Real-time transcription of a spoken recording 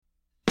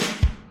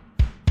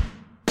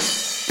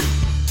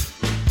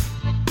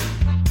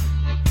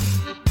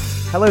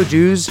Hello,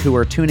 Jews who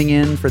are tuning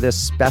in for this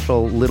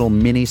special little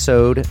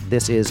mini-sode.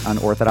 This is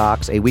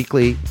Unorthodox, a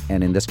weekly,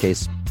 and in this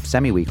case,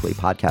 semi-weekly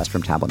podcast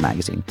from Tablet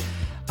Magazine.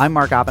 I'm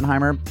Mark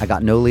Oppenheimer. I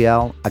got no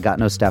Liel. I got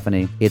no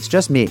Stephanie. It's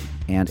just me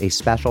and a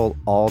special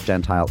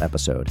all-Gentile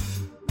episode.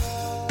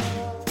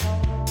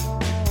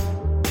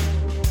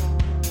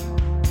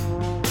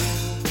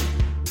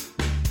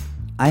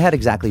 I had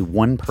exactly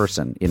one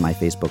person in my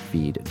Facebook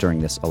feed during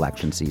this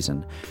election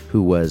season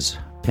who was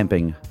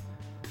pimping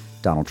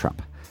Donald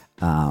Trump.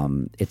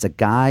 It's a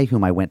guy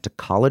whom I went to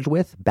college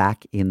with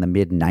back in the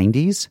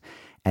mid-90s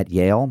at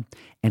Yale,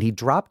 and he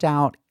dropped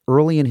out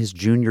early in his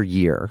junior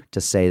year to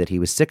say that he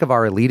was sick of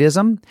our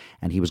elitism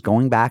and he was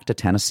going back to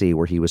Tennessee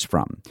where he was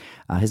from.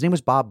 His name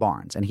was Bob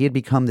Barnes, and he had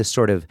become this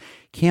sort of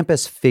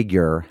campus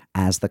figure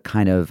as the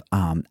kind of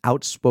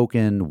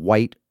outspoken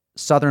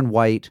Southern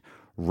white,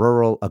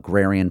 rural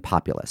agrarian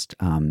populist.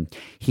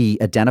 He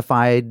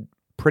identified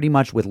pretty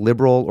much with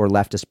liberal or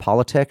leftist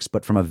politics,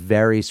 but from a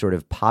very sort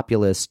of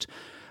populist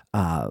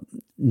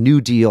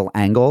New Deal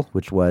angle,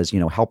 which was,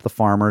 help the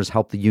farmers,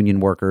 help the union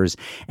workers.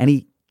 And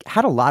he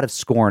had a lot of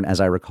scorn, as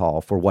I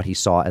recall, for what he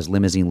saw as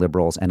limousine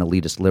liberals and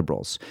elitist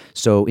liberals.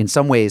 So in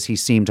some ways, he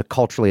seemed to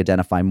culturally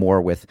identify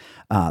more with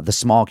the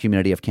small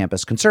community of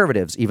campus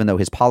conservatives, even though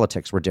his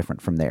politics were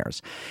different from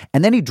theirs.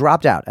 And then he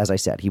dropped out, as I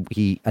said.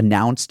 He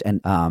announced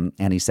and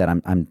he said,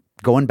 I'm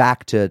going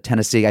back to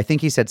Tennessee. I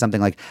think he said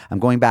something like, I'm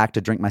going back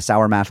to drink my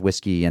Sour Mash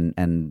whiskey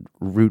and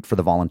root for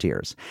the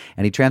Volunteers.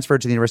 And he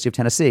transferred to the University of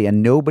Tennessee,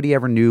 and nobody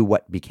ever knew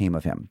what became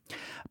of him.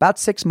 About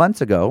 6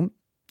 months ago,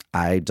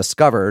 I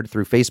discovered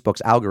through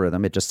Facebook's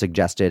algorithm, it just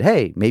suggested,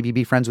 hey, maybe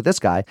be friends with this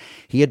guy.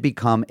 He had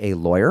become a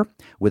lawyer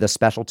with a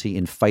specialty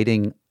in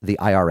fighting the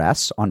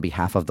IRS on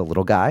behalf of the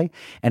little guy.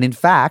 And in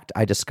fact,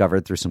 I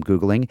discovered through some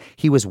Googling,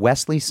 he was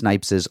Wesley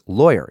Snipes'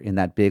 lawyer in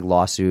that big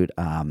lawsuit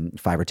 5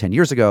 or 10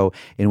 years ago,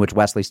 in which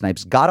Wesley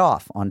Snipes got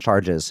off on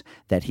charges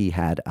that he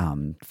had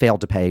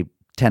failed to pay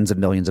tens of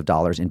millions of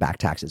dollars in back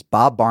taxes.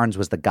 Bob Barnes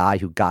was the guy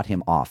who got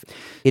him off.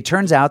 It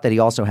turns out that he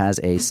also has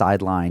a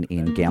sideline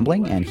in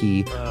gambling, and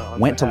he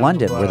went to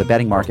London where the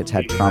betting markets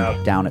had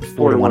Trump down at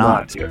 4-1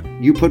 odds.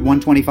 You put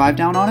 125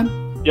 down on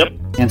him? Yep.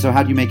 And so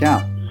how'd you make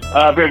out?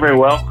 Very, very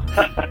well.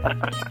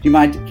 Do you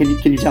mind? Can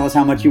you tell us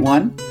how much you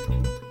won?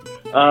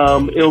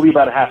 It'll be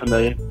about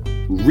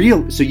 $500,000.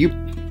 Real? So you?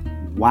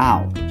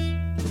 Wow.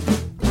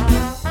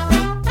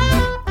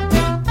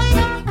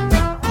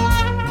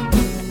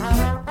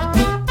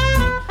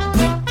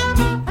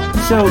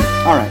 So,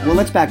 all right, well,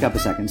 let's back up a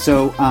second.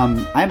 So,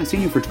 I haven't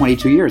seen you for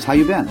 22 years. How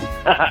you been?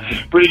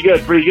 Pretty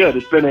good.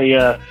 It's been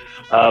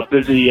a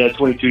busy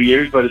 22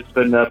 years, but it's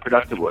been a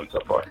productive one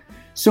so far.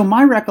 So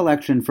my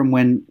recollection from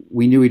when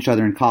we knew each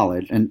other in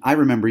college, and I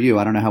remember you,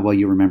 I don't know how well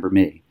you remember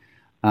me,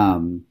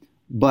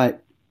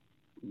 but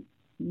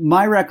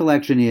my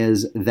recollection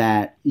is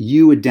that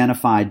you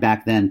identified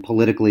back then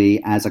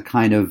politically as a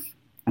kind of,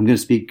 I'm going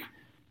to speak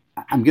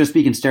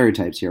in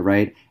stereotypes here,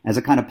 right? As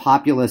a kind of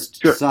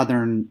populist, sure,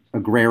 Southern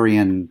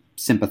agrarian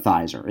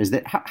sympathizer. Is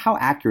that how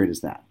accurate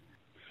is that?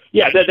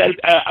 Yeah,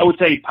 I would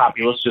say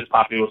populist, just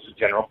populist in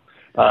general.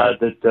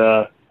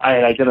 That I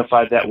had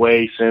identified that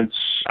way since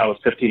I was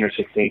 15 or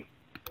 16.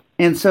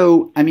 And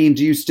so, I mean,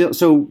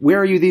 so where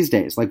are you these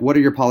days? Like, what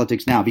are your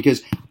politics now?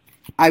 Because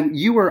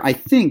you were, I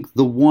think,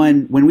 the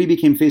one, when we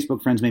became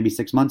Facebook friends maybe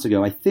 6 months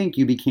ago, I think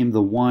you became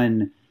the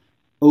one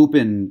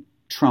open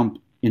Trump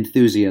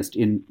enthusiast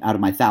out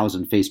of my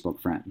 1,000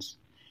 Facebook friends.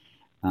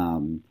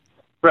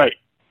 Right.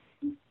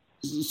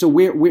 So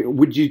where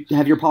would you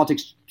have your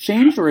politics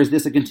changed, or is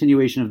this a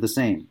continuation of the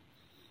same?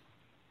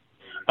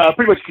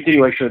 Pretty much a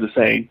continuation of the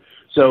same.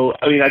 So,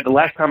 I mean, the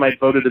last time I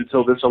voted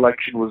until this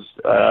election was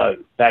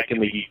back in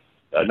the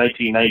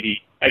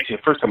 1990. Actually,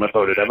 the first time I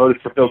voted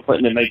for Bill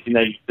Clinton in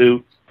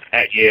 1992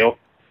 at Yale,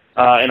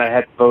 and I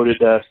hadn't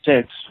voted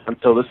since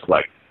until this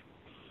election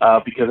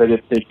because I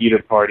didn't think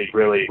either party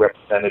really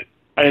represented.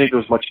 I didn't think it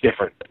was much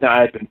different. Now,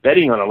 I had been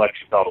betting on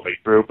elections all the way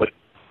through, but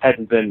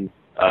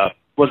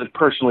wasn't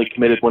personally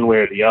committed one way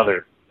or the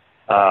other.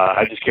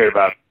 I just cared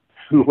about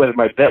whether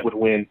my bet would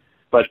win.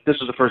 But this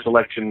was the first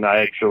election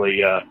I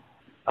actually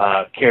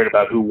cared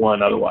about who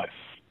won otherwise.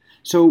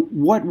 So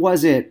what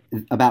was it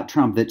about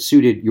Trump that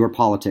suited your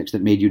politics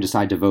that made you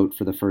decide to vote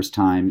for the first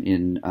time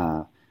in,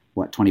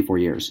 24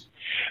 years?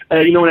 When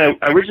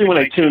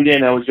I tuned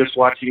in, I was just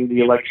watching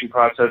the election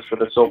process for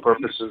the sole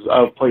purposes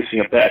of placing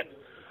a bet.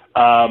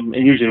 And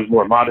usually it was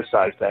more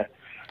modest-sized bet.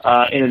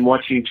 And in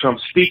watching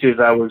Trump's speeches,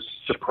 I was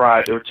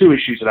surprised. There were two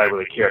issues that I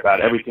really care about.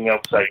 Everything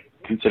else I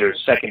consider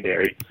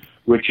secondary,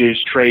 which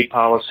is trade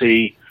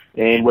policy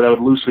and what I would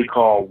loosely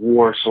call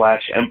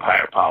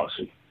war/empire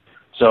policy.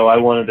 So I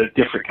wanted a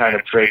different kind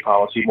of trade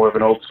policy, more of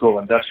an old-school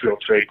industrial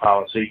trade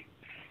policy.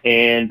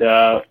 And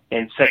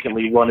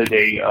secondly, wanted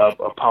a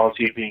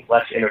policy of being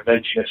less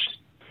interventionist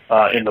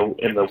in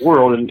the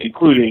world,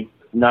 including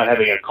not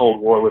having a Cold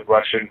War with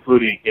Russia,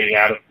 including getting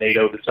out of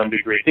NATO to some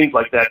degree, things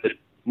like that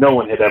no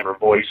one had ever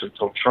voiced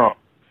until Trump.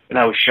 And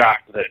I was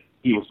shocked that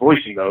he was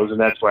voicing those, and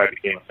that's why I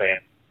became a fan.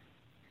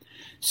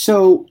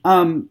 So,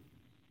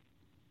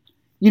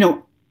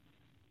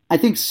 I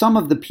think some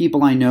of the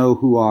people I know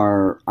who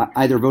are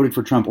either voted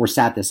for Trump or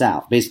sat this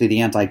out, basically the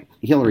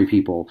anti-Hillary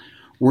people,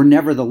 were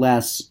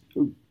nevertheless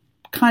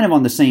kind of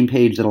on the same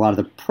page that a lot of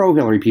the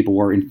pro-Hillary people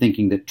were in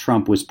thinking that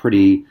Trump was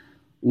pretty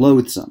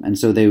loathsome. And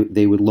so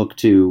they would look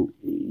to,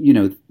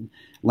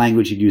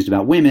 language he'd used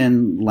about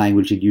women,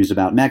 language he'd used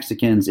about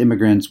Mexicans,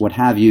 immigrants, what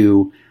have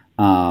you,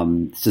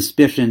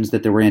 suspicions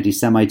that there were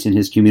anti-Semites in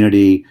his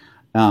community.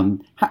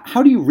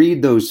 How do you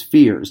read those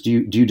fears? Do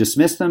you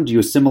dismiss them? Do you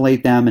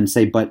assimilate them and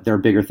say, but there are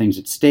bigger things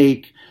at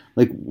stake?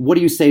 Like, what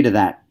do you say to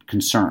that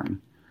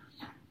concern?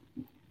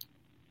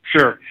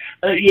 Sure.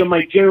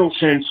 My general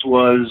sense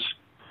was,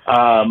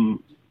 for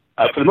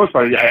the most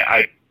part,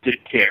 I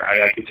didn't care.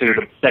 I considered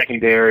them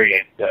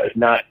secondary and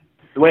not.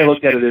 The way I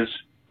looked at it is,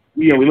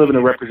 we live in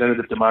a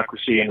representative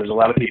democracy, and there's a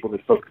lot of people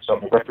that focus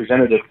on the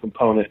representative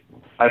component.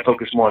 I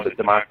focus more on the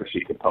democracy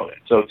component.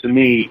 So to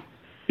me,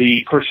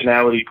 the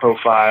personality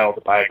profile,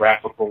 the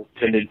biographical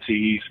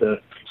tendencies,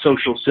 the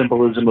social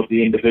symbolism of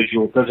the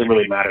individual doesn't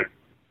really matter.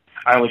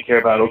 I only care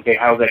about,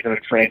 how is that going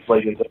to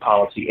translate into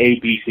policy A,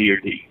 B, C, or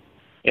D?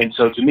 And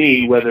so to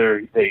me,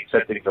 whether they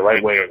said things the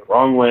right way or the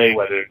wrong way,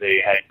 whether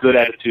they had good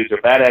attitudes or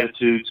bad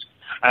attitudes,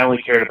 I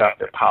only cared about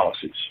their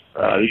policies.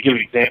 To give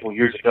an example,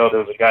 years ago, there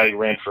was a guy who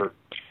ran for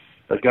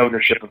the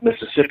governorship of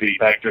Mississippi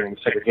back during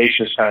the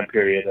segregationist time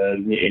period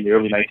in the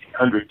early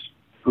 1900s,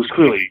 who was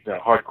clearly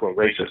hardcore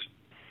racist.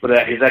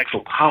 But his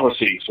actual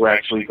policies were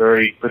actually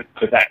very, for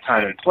that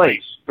time and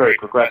place, very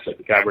progressive.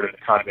 He got rid of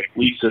the convict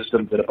lease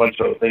systems and a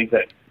bunch of other things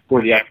that,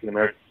 for the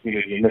African-American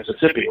community in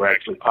Mississippi, were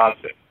actually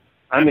positive.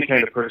 I'm the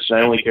kind of person,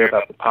 I only care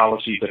about the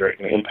policies that are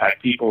going to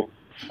impact people.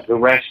 The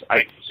rest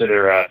I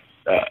consider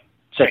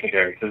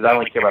secondary, because I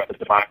only care about the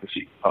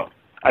democracy component.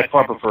 I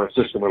far prefer a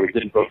system where we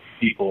didn't vote for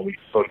people and we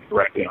voted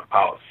directly on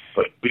policy,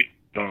 but we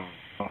don't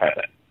have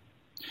that.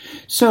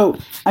 So,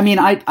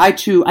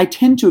 I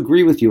tend to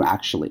agree with you,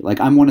 actually. Like,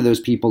 I'm one of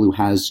those people who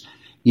has,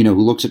 who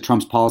looks at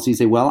Trump's policies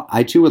and say, well,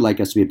 I too would like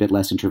us to be a bit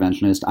less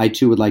interventionist. I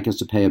too would like us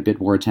to pay a bit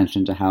more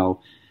attention to how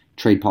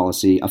trade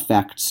policy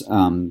affects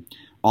all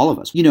of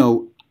us.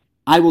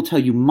 I will tell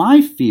you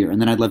my fear,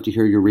 and then I'd love to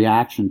hear your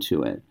reaction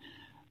to it.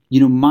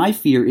 My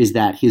fear is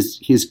that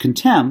his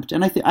contempt,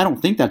 and I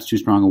don't think that's too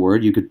strong a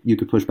word. You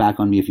could push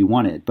back on me if you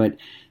wanted, but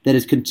that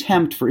his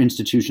contempt for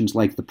institutions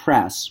like the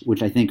press,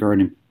 which I think are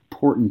an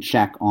important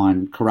check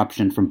on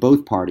corruption from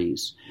both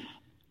parties,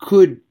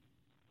 could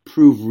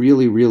prove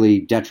really, really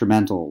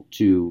detrimental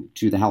to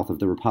the health of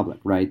the republic.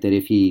 Right? That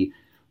if he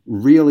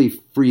really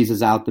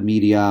freezes out the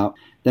media,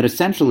 that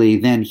essentially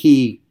then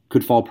he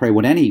could fall prey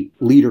what any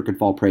leader could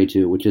fall prey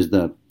to, which is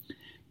the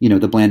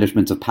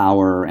blandishments of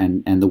power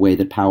and the way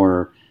that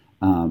power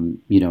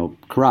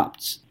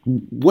corrupts.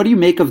 What do you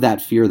make of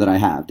that fear that I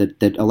have,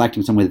 that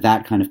electing someone with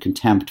that kind of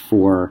contempt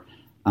for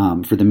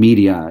the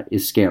media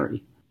is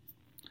scary?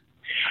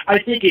 I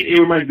think it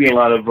reminds me a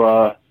lot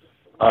of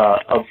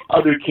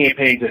other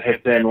campaigns that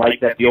have been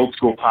like that, the old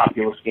school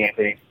populist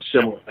campaign,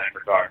 similar in that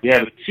regard. We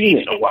haven't seen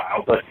it in a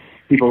while, but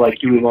people like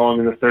Huey Long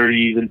in the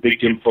 30s and Big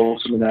Jim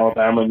Folsom in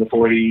Alabama in the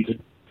 40s,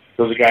 and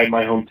there was a guy in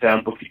my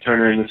hometown, Bookie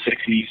Turner, in the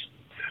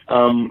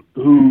 60s,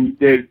 who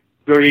they're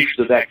very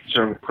interested in that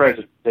concern with the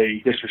president.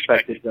 They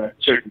disrespected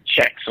certain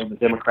checks on the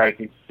democratic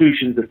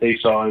institutions that they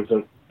saw as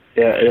an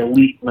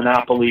elite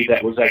monopoly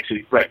that was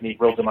actually threatening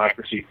real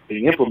democracy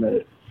being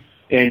implemented.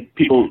 And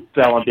people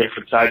fell on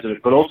different sides of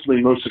it. But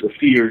ultimately, most of the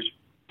fears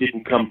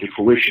didn't come to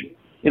fruition,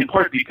 in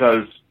part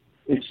because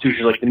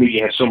institutions like the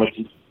media have so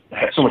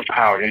much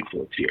power and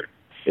influence here.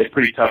 It's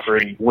pretty tough for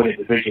any one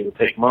individual to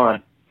take them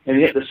on. And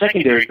yet the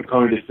secondary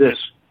component is this.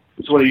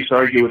 It's what I used to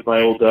argue with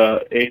my old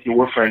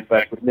anti-war friends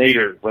back with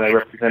Nader when I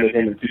represented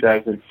him in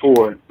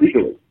 2004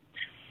 legally,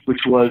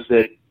 which was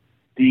that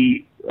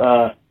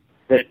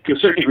that to a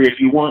certain degree, if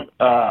you want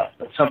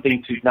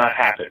something to not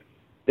happen,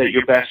 that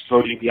you're best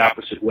voting the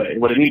opposite way. And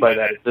what I mean by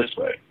that is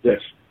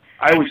this.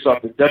 I always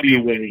thought that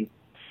W winning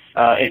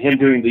and him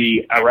doing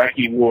the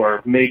Iraqi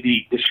war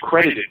maybe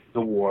discredited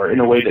the war in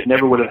a way that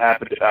never would have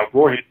happened if Al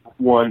Gore had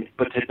won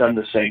but had done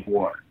the same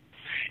war.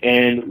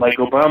 And like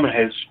Obama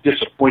has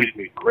disappointed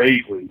me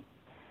gravely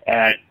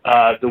at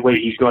the way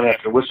he's going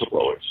after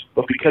whistleblowers.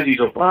 But because he's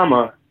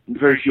Obama,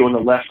 very few on the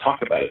left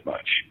talk about it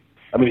much.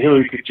 I mean,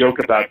 Hillary could joke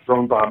about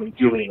drone bombing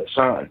Julian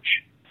Assange.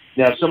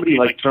 Now, if somebody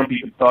like Trump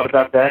even thought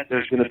about that,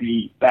 there's going to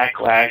be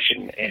backlash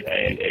and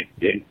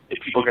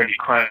people are going to be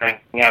crying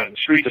out in the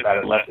streets about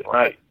it left and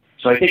right.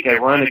 So I think,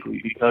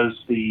 ironically, because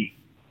the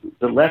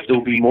left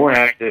will be more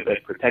active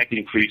at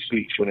protecting free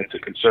speech when it's a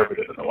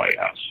conservative in the White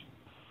House.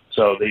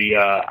 So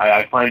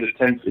I find it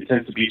tends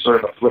to be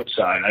sort of a flip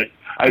side.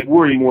 I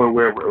worry more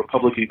where a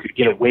Republican could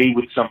get away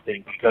with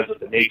something because of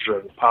the nature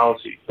of his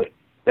policies. But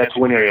that's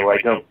one area where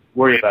I don't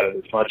worry about it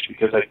as much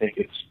because I think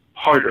it's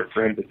harder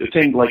for him to do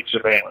things like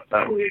surveillance. I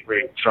don't really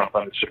agree with Trump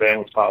on the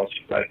surveillance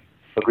policies. I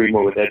agree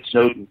more with Ed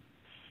Snowden.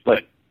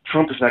 But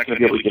Trump is not going to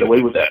be able to get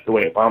away with that the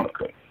way Obama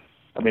could.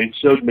 I mean,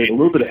 Snowden made a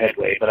little bit of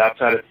headway, but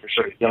outside of the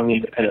sort of young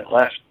independent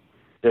left,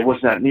 there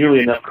was not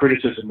nearly enough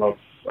criticism of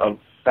the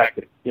fact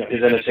that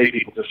his NSA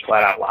people just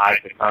flat out lied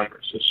to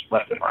Congress, just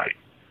left and right.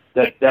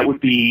 that would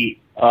be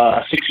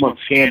a 6-month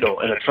scandal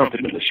in a Trump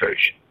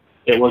administration.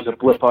 It was a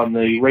blip on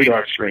the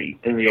radar screen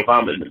in the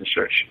Obama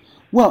administration.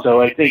 Well,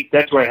 so I think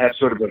that's where I have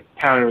sort of a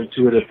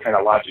counterintuitive kind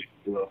of logic,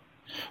 if you will.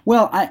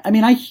 Well, I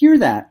mean, I hear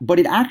that, but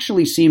it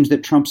actually seems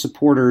that Trump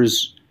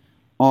supporters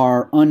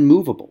are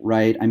unmovable,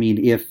 right? I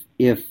mean, if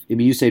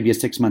you say it'd be a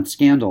 6-month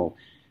scandal,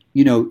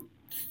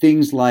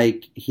 things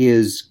like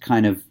his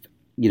kind of,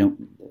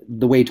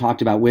 the way he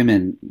talked about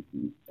women,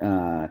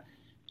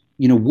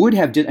 would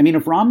have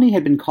if Romney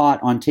had been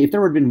caught on tape, if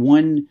there had been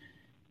one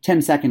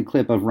 10-second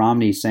clip of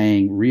Romney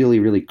saying really,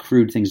 really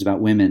crude things about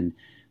women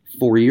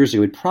 4 years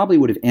ago, it probably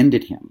would have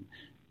ended him.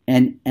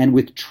 And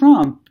with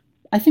Trump,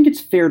 I think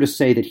it's fair to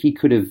say that he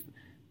could have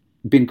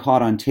been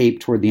caught on tape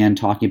toward the end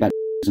talking about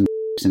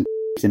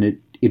and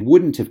it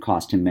wouldn't have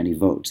cost him many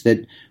votes.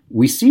 That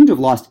we seem to have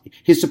lost,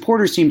 his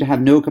supporters seem to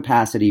have no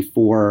capacity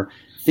for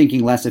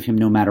thinking less of him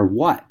no matter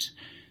what.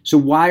 So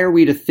why are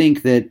we to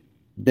think that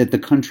the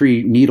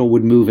country needle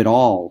would move at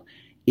all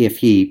if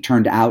he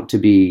turned out to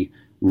be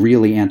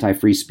really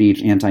anti-free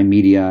speech,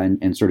 anti-media,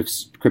 and sort of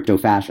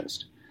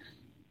crypto-fascist?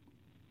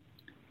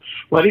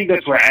 Well, I think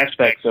that's where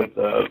aspects of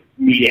the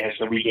media has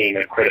to regain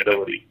their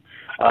credibility.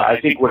 I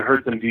think what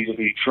hurt them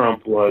vis-a-vis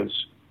Trump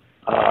was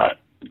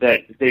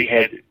that they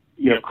had,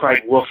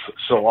 cried wolf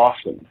so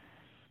often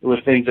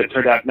with things that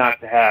turned out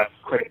not to have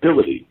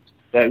credibility,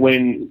 that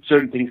when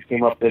certain things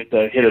came up that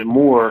hit it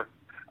more,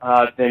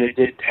 then it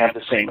didn't have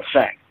the same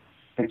effect.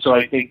 And so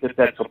I think that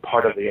that's a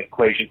part of the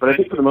equation. But I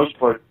think for the most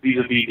part,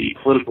 vis-a-vis the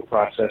political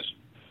process,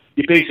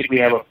 you basically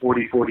have a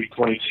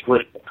 40-40-20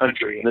 split in the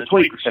country, and the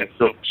 20% is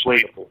still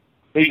persuadable.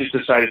 They just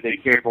decided they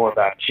cared more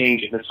about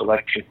change in this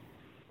election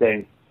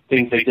than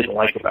things they didn't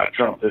like about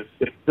Trump.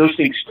 If those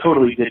things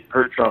totally did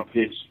hurt Trump,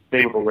 his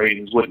favorable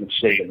ratings wouldn't have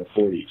stayed in the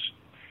 40s.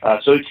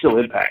 So it still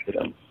impacted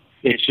him.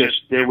 It's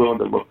just they're willing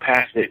to look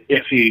past it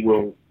if he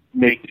will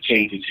make the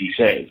changes he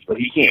says. But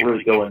he can't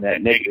really go in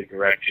that negative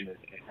direction and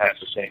have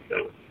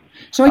sustainability.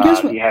 So I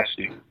guess he has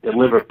to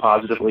deliver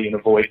positively and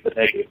avoid the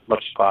negative as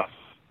much as possible.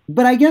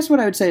 But I guess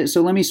what I would say,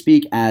 so let me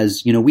speak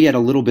as, we had a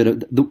little bit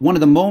of, one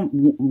of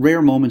the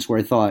rare moments where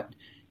I thought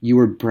you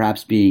were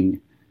perhaps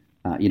being,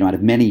 out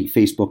of many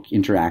Facebook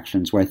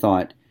interactions where I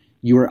thought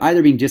you were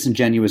either being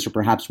disingenuous or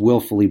perhaps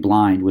willfully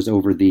blind was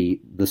over the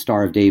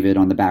Star of David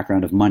on the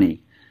background of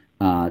money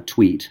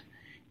tweet.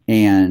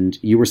 And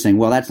you were saying,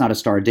 well, that's not a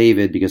Star of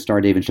David because Star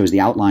of David shows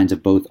the outlines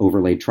of both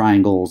overlaid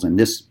triangles and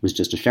this was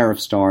just a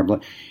sheriff's star.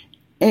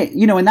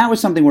 And that was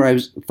something where I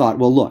thought,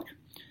 well, look,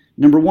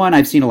 number one,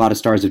 I've seen a lot of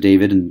Stars of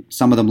David and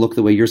some of them look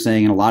the way you're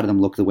saying and a lot of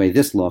them look the way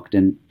this looked.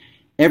 And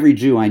every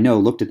Jew I know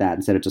looked at that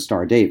and said it's a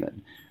Star of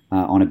David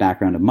on a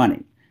background of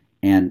money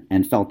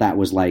and felt that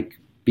was like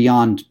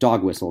beyond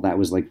dog whistle. That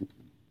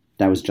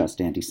was just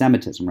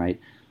anti-Semitism, right?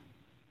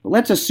 But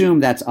let's assume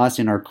that's us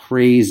in our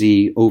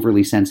crazy,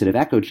 overly sensitive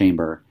echo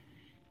chamber.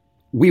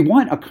 We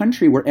want a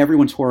country where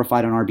everyone's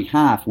horrified on our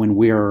behalf when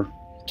we're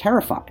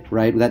terrified,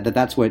 right?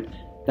 That's what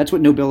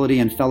nobility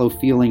and fellow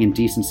feeling and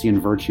decency and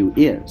virtue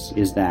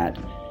is that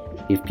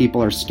if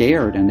people are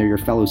scared and they're your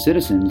fellow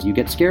citizens, you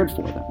get scared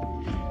for them.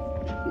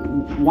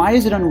 Why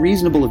is it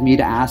unreasonable of me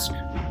to ask,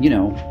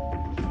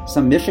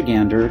 some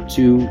Michigander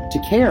to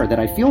care that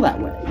I feel that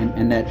way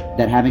and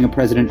that having a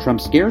President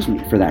Trump scares me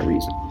for that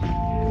reason?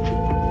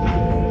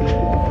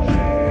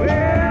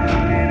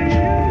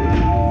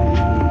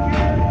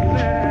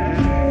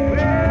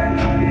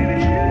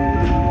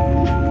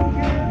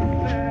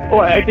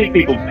 Well, I think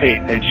people pay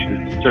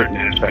attention to certain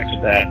aspects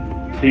of that.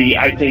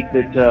 I think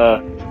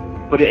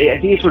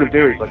it sort of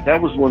varies. Like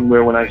that was one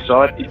where when I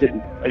saw it,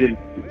 I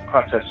didn't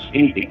process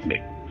anything to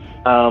me.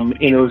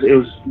 And it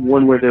was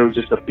one where there was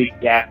just a big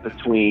gap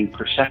between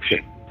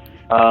perception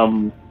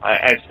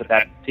as to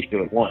that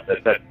particular one.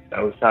 That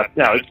was not.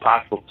 Now it's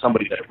possible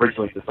somebody that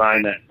originally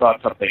designed that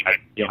thought something.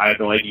 I have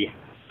no idea.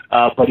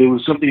 But it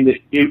was something that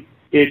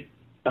it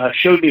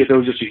showed me that there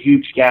was just a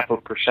huge gap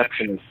of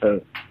perception as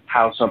to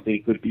how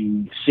something could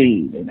be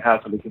seen and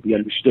how something could be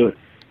understood.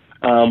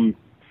 And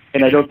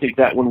I don't think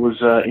that one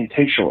was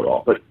intentional at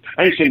all. But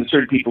I understand that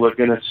certain people are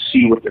going to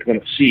see what they're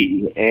going to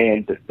see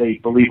and that they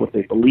believe what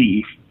they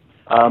believe.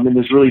 And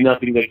there's really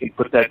nothing that can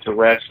put that to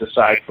rest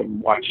aside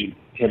from watching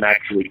him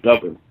actually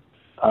govern.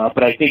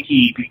 But I think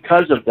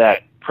because of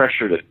that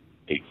pressure that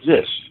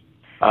exists,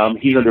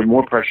 he's under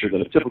more pressure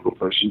than a typical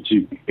person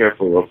to be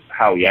careful of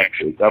how he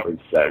actually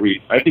governs for that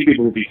reason. I think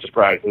people will be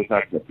surprised. There's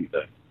not going to be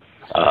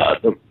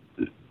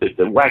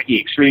the wacky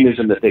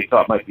extremism that they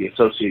thought might be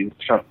associated with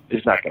Trump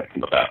is not going to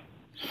come about.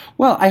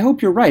 Well, I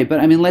hope you're right, but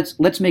I mean,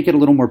 let's make it a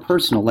little more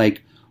personal.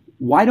 Like,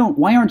 why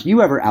aren't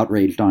you ever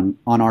outraged on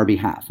our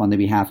behalf, on the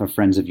behalf of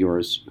friends of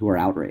yours who are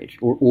outraged?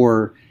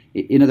 Or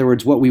in other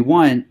words, what we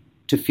want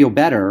to feel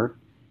better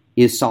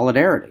is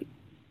solidarity.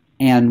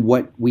 And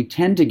what we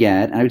tend to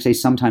get, and I would say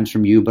sometimes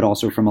from you, but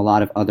also from a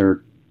lot of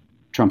other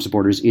Trump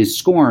supporters, is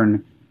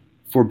scorn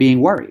for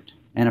being worried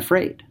and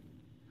afraid.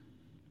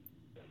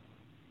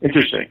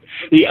 Interesting.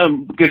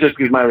 Because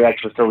my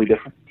reaction was totally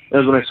different. That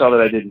was when I saw that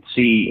I didn't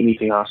see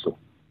anything hostile.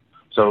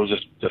 So it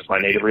was just my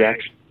native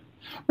reaction.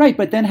 Right,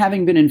 but then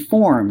having been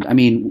informed, I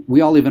mean,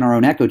 we all live in our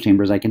own echo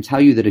chambers. I can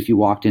tell you that if you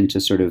walked into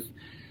sort of,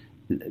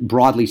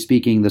 broadly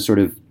speaking, the sort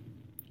of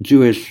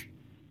Jewish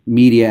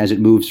media as it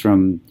moves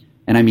from,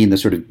 and I mean the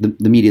sort of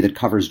the media that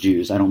covers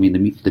Jews. I don't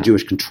mean the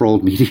Jewish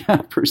controlled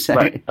media per se.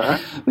 Right.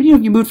 Uh-huh. But you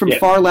moved from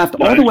far left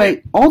all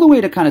the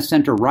way to kind of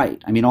center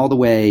right. I mean, all the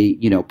way,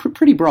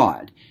 pretty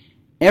broad.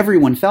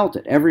 Everyone felt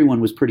it. Everyone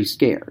was pretty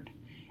scared,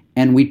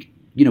 and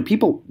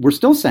people were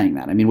still saying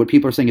that. I mean, what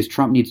people are saying is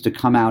Trump needs to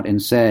come out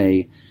and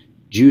say,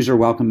 Jews are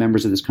welcome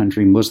members of this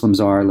country. Muslims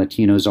are.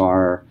 Latinos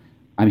are.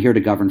 I'm here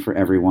to govern for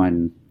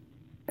everyone.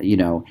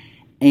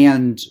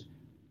 And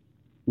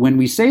when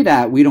we say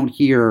that, we don't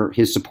hear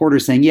his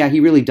supporters saying, yeah, he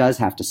really does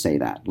have to say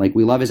that. Like,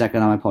 we love his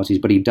economic policies,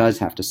 but he does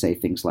have to say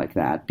things like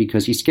that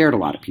because he scared a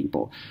lot of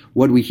people.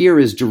 What we hear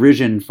is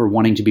derision for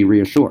wanting to be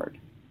reassured.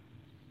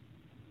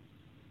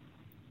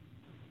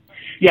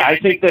 Yeah, I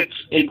think that's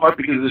in part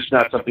because it's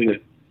not something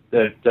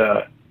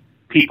that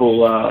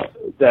people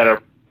that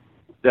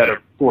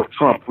are for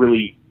Trump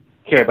really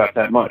care about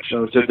that much.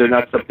 So they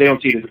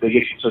don't see it as a big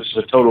issue. So it's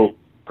a total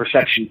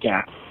perception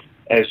gap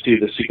as to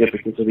the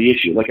significance of the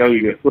issue. Like, I'll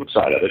give you a flip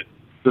side of it.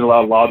 There's a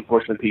lot of law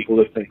enforcement people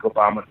that think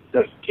Obama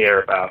doesn't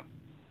care about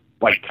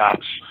white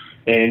cops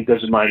and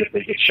doesn't mind if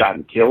they get shot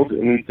and killed,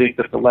 and think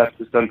that the left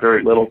has done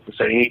very little to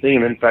say anything,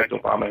 and in fact,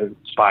 Obama has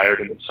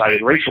inspired and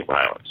incited racial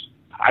violence.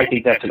 I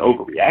think that's an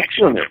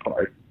overreaction on their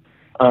part,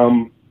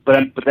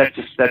 but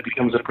that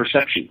becomes a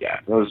perception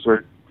gap. Those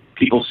where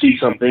people see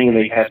something and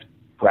they have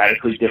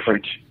radically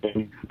different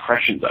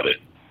impressions of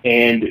it,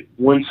 and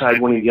one side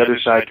wanting the other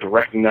side to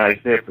recognize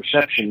their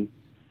perception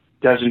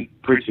doesn't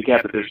bridge the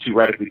gap that there's two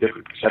radically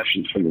different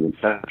perceptions from the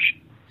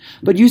inception.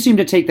 But you seem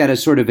to take that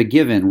as sort of a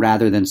given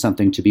rather than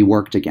something to be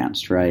worked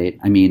against, right?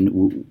 I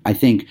mean, I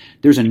think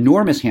there's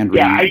enormous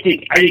hand-wringing. Yeah, I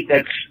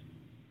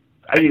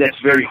think that's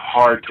very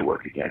hard to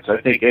work against. I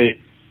think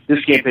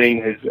this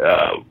campaign has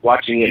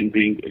watching it and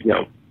being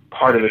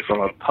part of it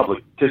from a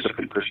public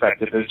participant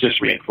perspective has just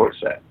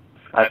reinforced that.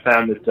 I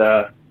found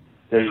that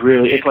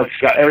it's like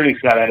everything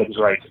Scott Adams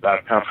writes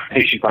about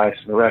confirmation bias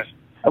and the rest.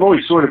 I've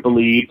always sort of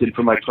believed, and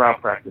from my trial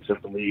practice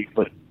I've believed,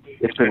 but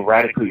it's been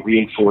radically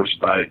reinforced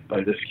by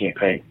this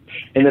campaign.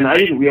 And then I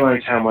didn't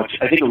realize how much,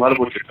 I think a lot of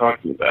what you're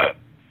talking about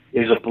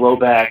is a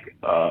blowback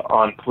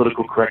on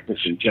political correctness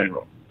in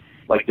general.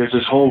 Like, there's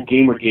this whole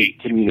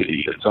Gamergate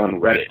community that's on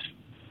Reddit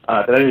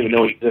that I didn't even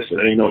know existed.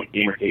 I didn't even know what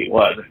Gamergate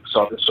was. I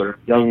saw this sort of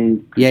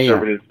young,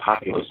 conservative,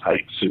 populist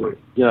types who were,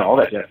 all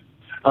that jazz.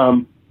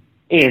 And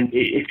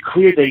it's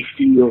clear they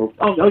feel,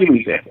 I'll give you an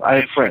example. I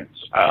have friends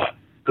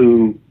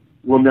who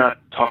will not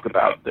talk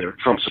about their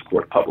Trump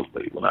support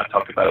publicly, will not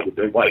talk about it with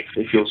their wife.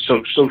 They feel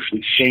so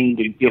socially shamed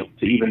and guilt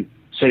to even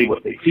say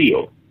what they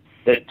feel,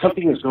 that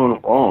something is going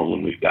wrong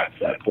when we've got to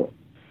that point.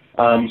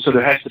 So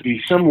there has to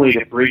be some way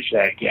to bridge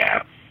that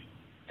gap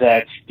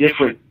that's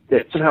different,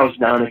 that somehow is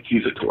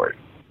non-accusatory.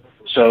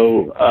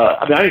 So,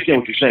 I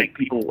understand what you're saying.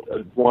 People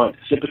want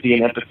sympathy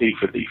and empathy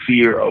for the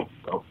fear of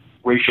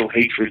racial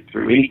hatred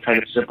through any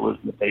kind of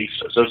symbolism that they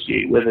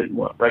associate with it, and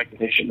want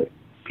recognition that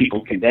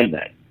people condemn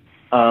that.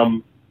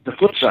 The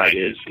flip side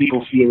is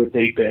people feel that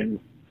they've been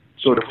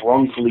sort of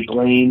wrongfully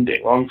blamed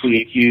and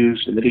wrongfully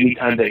accused, and that any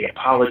time they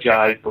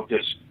apologize,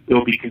 it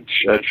will be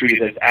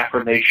treated as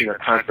affirmation or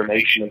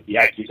confirmation of the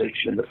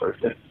accusation in the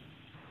first instance.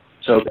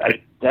 So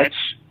that's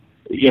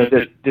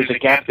there's a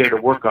gap there to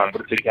work on,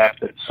 but it's a gap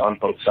that's on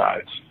both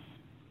sides.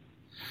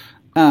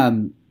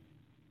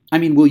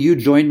 Will you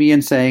join me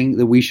in saying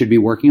that we should be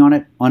working on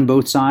it on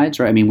both sides?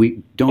 Right? I mean,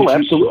 we don't. Oh,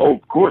 absolutely. Oh,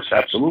 of course,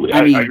 absolutely.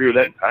 I agree with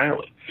that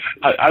entirely.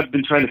 I've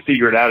been trying to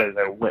figure it out as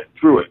I went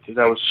through it because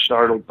I was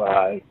startled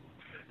by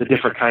the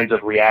different kinds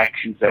of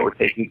reactions that were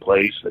taking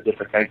place, the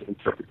different kinds of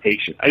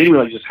interpretations. I didn't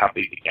realize just how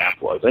big the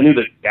gap was. I knew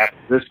the gap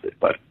existed,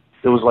 but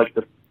it was like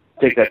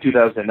take that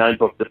 2009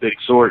 book, The Big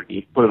Sword, and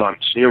you put it on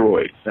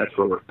steroids. That's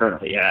where we're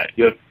currently at.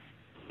 You have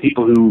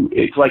people who,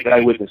 it's like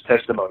eyewitness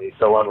testimony. It's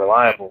so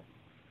unreliable,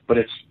 but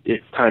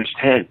it's times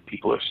 10.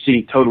 People are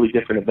seeing totally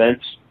different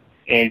events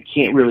and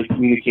can't really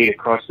communicate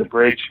across the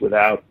bridge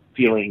without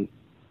feeling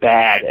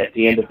bad at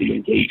the end of the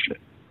engagement.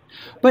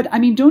 But,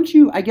 don't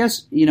you, I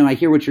guess, I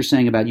hear what you're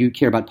saying about you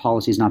care about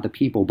policies, not the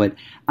people, but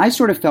I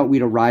sort of felt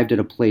we'd arrived at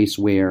a place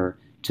where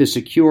to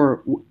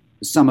secure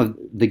some of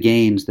the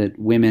gains that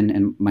women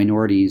and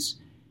minorities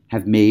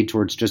have made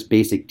towards just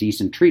basic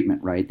decent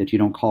treatment, right? That you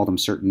don't call them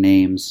certain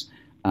names,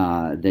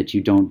 that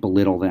you don't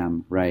belittle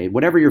them, right?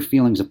 Whatever your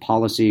feelings of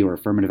policy or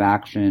affirmative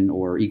action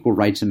or equal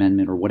rights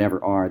amendment or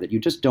whatever are, that you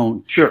just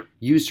don't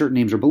use certain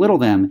names or belittle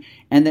them.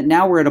 And that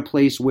now we're at a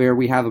place where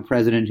we have a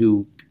president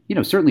who,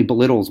 certainly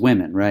belittles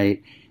women,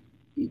 right?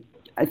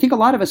 I think a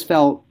lot of us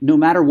felt no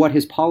matter what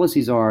his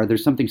policies are,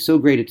 there's something so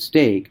great at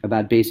stake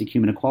about basic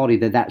human equality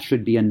that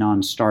should be a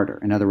non-starter.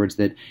 In other words,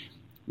 that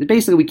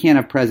basically we can't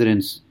have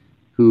presidents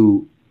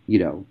who,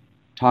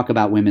 talk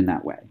about women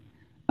that way.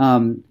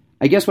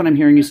 I guess what I'm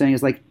hearing you saying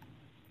is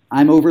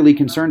I'm overly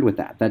concerned with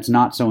that. That's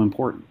not so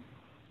important.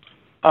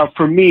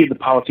 For me, the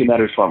policy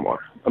matters far more.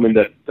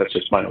 That's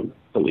just my own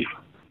belief.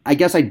 I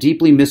guess I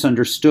deeply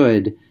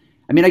misunderstood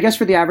I mean, I guess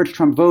for the average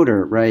Trump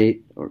voter,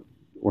 right,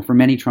 or for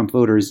many Trump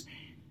voters,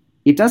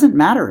 it doesn't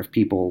matter if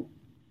people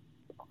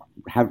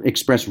have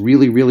expressed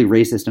really, really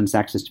racist and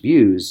sexist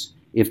views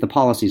if the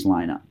policies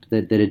line up,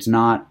 that it's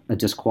not a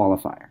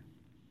disqualifier.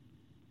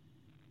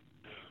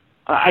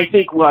 I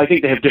think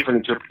they have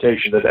different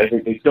interpretation. That I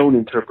think they don't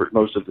interpret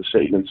most of the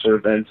statements or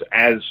events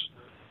as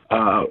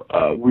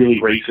really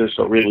racist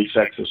or really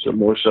sexist, or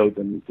more so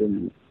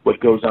than what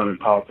goes on in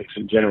politics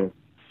in general.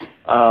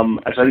 So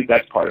I think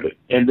that's part of it.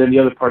 And then the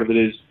other part of it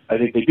is I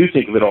think they do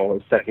think of it all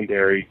as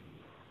secondary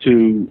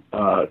to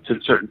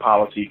certain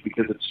policies,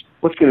 because it's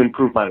what's going to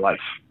improve my life.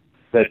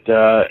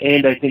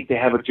 And I think they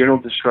have a general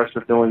distrust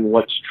of knowing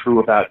what's true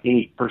about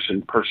any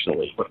person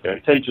personally, what their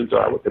intentions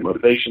are, what their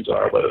motivations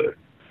are, whether they're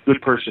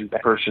good person,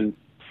 bad person.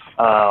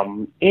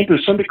 And to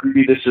some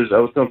degree, I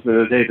was telling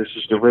the other day, this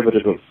is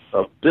derivative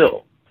of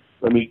Bill.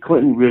 I mean,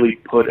 Clinton really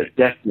put a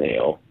death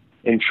nail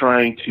in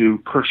trying to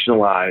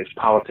personalize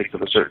politics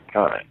of a certain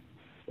kind.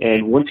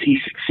 And once he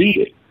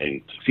succeeded,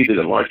 and succeeded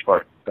in large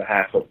part on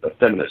behalf of the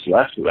feminist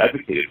left who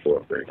advocated for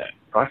him during that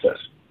process,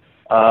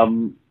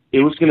 it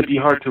was going to be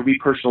hard to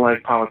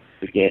repersonalize politics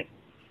again,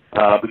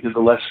 because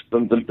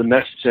the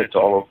message sent to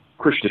all of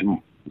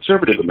Christian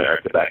conservative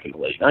America back in the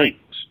late 90s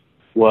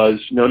was,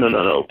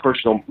 no,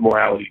 personal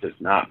morality does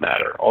not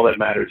matter. All that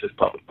matters is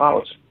public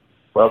policy.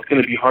 Well, it's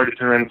going to be hard to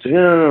turn around and say,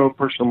 no,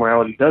 personal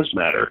morality does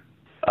matter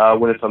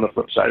when it's on the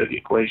flip side of the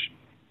equation.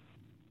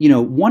 You know,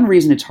 one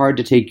reason it's hard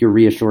to take your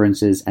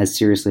reassurances as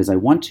seriously as I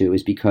want to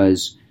is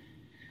because,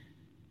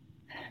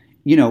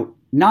 you know,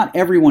 not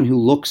everyone who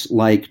looks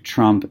like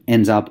Trump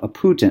ends up a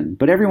Putin,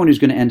 but everyone who's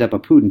going to end up a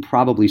Putin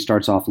probably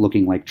starts off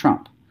looking like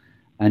Trump.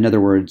 In other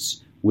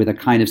words, with a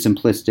kind of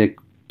simplistic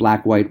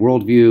black-white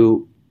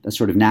worldview, a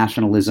sort of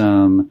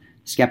nationalism,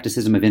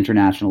 skepticism of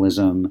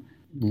internationalism,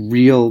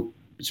 real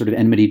sort of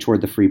enmity toward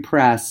the free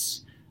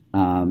press,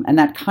 and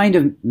that kind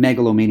of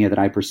megalomania that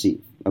I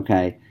perceive,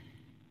 okay?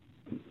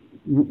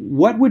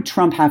 What would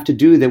Trump have to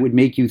do that would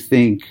make you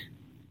think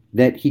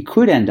that he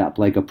could end up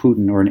like a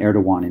Putin or an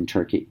Erdogan in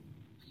Turkey?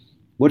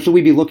 What should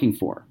we be looking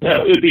for?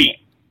 Yeah, it would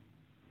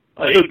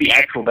be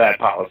actual bad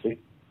policy.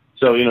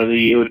 So, you know,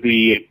 it would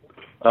be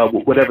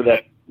whatever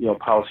that, you know,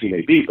 policy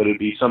may be, but it would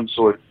be some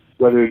sort,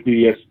 whether it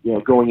be,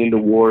 going into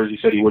wars he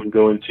said he wouldn't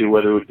go into,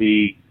 whether it would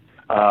be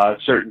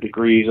certain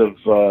degrees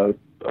of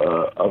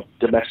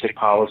domestic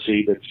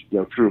policy that's, you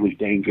know, truly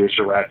dangerous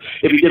or radical.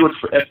 If he did what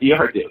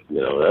FDR did, you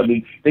know, I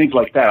mean, things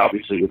like that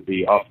obviously would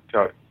be off the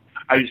chart.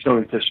 I just don't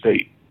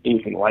anticipate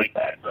anything like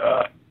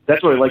that.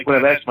 That's what I like when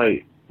I've asked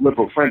my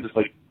liberal friends. It's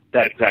like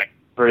that exact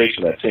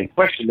variation of that same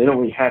question. They don't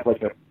really have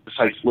like a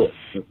precise list.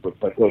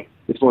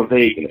 It's more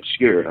vague and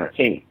obscure and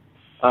arcane.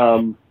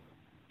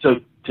 So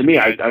to me,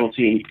 I don't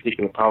see any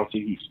particular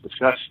policy he's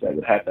discussed that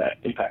would have that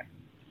impact.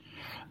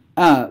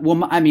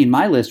 Well, I mean,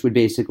 my list would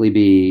basically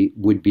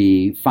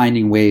be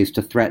finding ways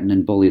to threaten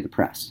and bully the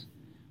press.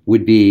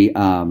 Would be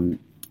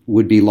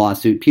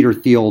lawsuit, Peter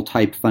Thiel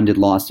type funded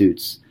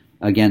lawsuits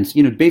against,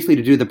 you know, basically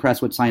to do the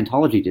press what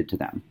Scientology did to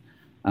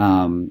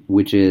them,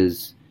 which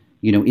is,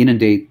 you know,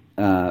 inundate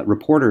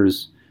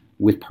reporters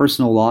with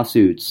personal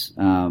lawsuits,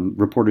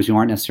 reporters who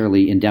aren't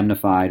necessarily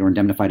indemnified or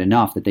indemnified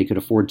enough that they could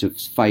afford to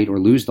fight or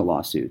lose the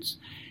lawsuits.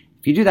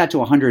 If you do that to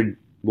 100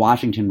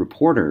 Washington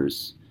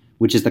reporters,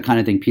 which is the kind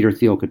of thing Peter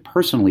Thiel could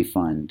personally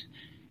fund,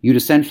 you'd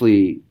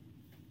essentially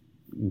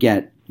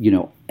get, you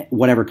know,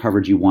 whatever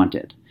coverage you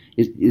wanted.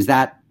 Is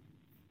that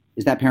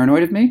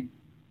paranoid of me?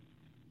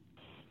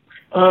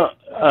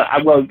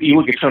 Well, you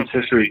look at Trump's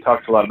history, he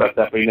talks a lot about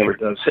that, but he never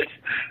does it.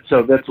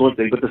 So that's one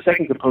thing. But the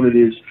second component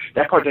is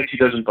that part actually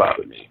doesn't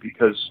bother me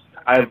because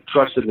I have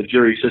trust in the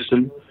jury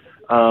system,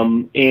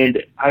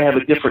 and I have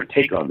a different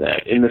take on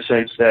that in the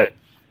sense that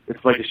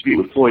it's my dispute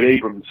with Floyd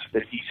Abrams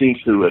that he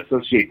seems to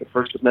associate the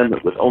First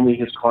Amendment with only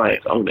his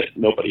clients own it,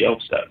 nobody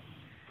else does.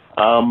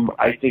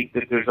 I think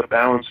that there's a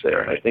balance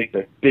there, and I think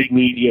that big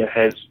media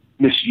has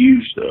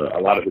misused a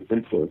lot of its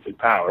influence and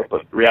power,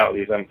 but the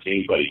reality is I don't see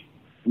anybody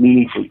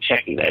meaningfully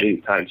checking that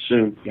anytime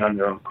soon beyond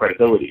their own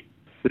credibility.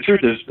 The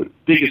truth is the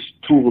biggest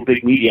tool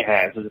big media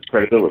has is its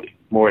credibility.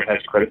 The more it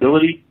has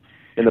credibility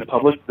in the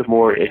public, the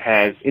more it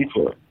has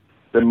influence.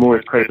 The more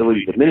its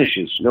credibility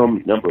diminishes, no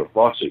number of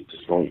lawsuits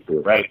is going to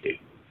eradicate.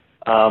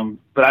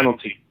 But I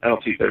don't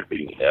see there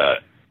being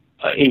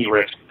any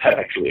risk that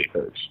actually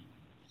occurs.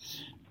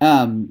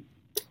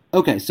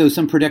 Okay, so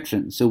some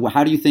predictions. So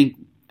how do you think?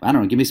 I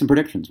don't know. Give me some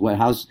predictions.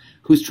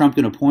 Who's Trump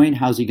going to appoint?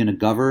 How's he going to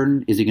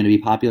govern? Is he going to be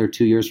popular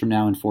 2 years from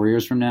now and 4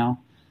 years from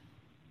now?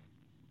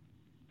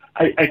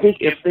 I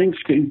think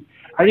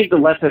I think the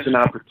left has an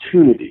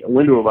opportunity, a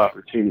window of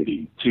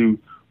opportunity to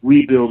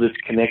rebuild its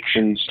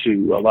connections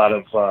to a lot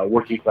of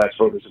working class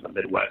voters in the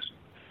Midwest,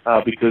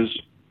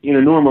 because in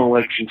a normal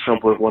election,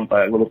 Trump would have won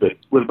by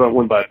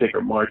a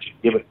bigger margin,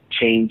 given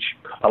change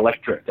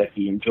electorate that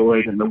he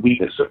enjoyed and the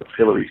weakness of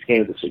Hillary's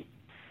candidacy.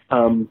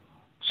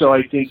 So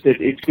I think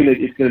that it's going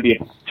to be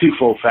a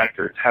twofold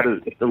factor.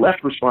 It's if the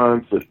left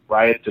responds with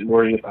riots and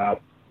worrying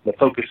about the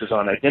focus is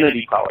on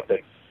identity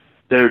politics,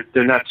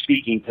 they're not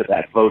speaking to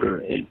that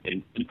voter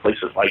in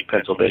places like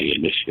Pennsylvania,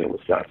 Michigan,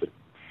 Wisconsin.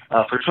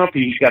 For Trump,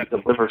 he's got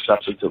to deliver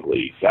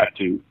substantively. He's got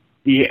to.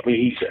 He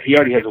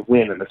already has a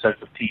win in the sense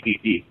of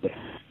TPP,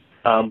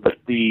 but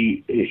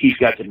he's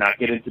got to not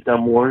get into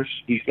dumb wars.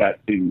 He's got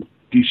to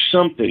do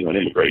something on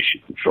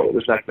immigration control.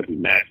 There's not going to be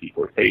mass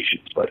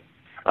deportations, but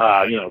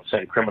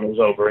send criminals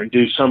over and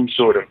do some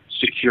sort of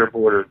secure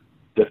border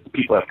that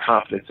people have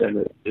confidence in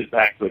that is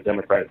back to a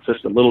democratic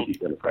system, little d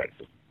democratic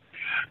system.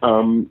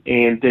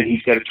 And then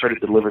he's got to try to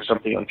deliver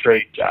something on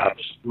trade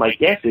jobs. My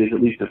guess is,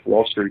 at least if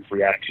Wall Street's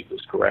reaction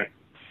is correct,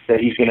 that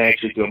he's going to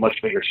actually do a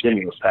much bigger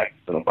stimulus package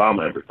than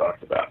Obama ever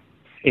talked about.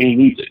 And he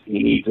needs it.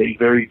 He needs a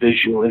very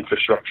visual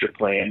infrastructure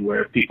plan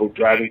where people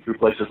driving through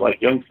places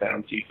like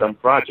Youngstown see some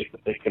project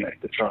that they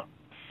connect to Trump.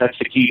 That's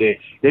the key.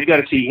 They've got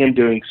to see him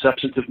doing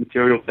substantive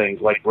material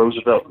things like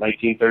Roosevelt in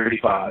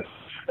 1935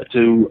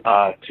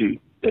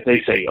 that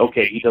they say,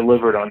 okay, he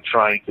delivered on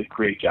trying to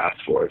create jobs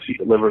for us. He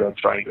delivered on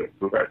trying to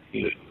improve our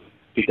community.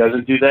 If he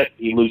doesn't do that,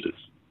 he loses.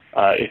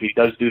 If he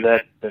does do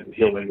that, then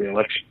he'll win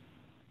re-election.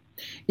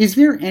 Is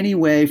there any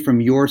way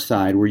from your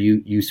side where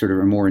you sort of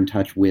are more in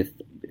touch with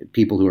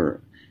people who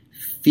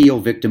feel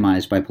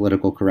victimized by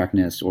political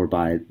correctness or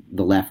by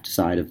the left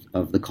side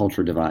of the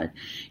culture divide?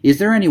 Is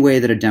there any way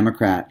that a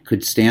Democrat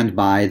could stand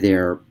by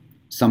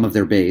some of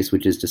their base,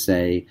 which is to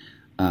say,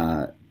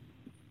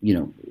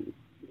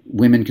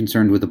 women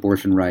concerned with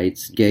abortion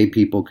rights, gay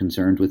people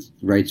concerned with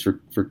rights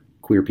for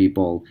queer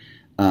people,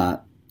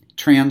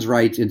 trans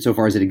rights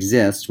insofar as it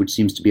exists, which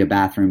seems to be a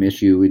bathroom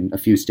issue in a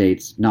few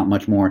states, not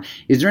much more.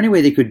 Is there any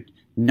way they could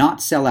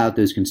not sell out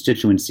those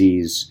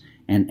constituencies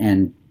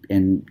and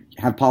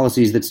have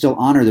policies that still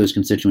honor those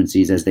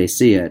constituencies as they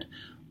see it,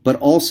 but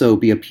also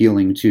be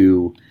appealing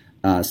to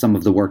some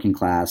of the working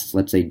class,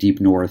 let's say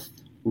Deep North,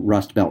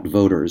 Rust Belt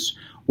voters,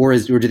 or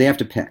do they have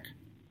to pick?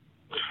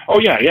 Oh,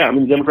 yeah. I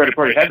mean, the Democratic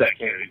Party had that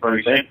candidate,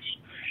 Bernie Sanders.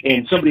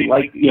 And somebody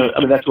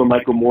that's where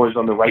Michael Moore is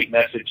on the right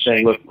message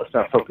saying, look, let's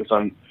not focus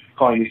on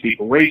calling these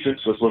people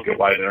racist. Let's look at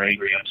why they're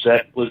angry and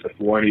upset. Elizabeth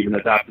Warren even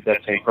adopted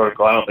that same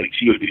protocol. I don't think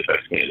she would be the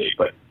best candidate.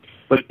 But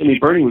I mean,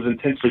 Bernie was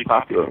intensely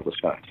popular in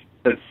Wisconsin.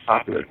 That's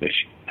popular in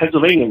Michigan.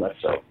 Pennsylvania less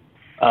so.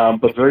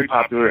 But very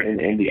popular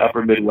in the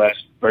upper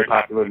Midwest, very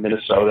popular in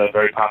Minnesota,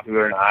 very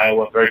popular in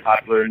Iowa, very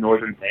popular in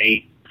northern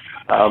Maine.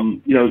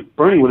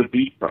 Bernie would have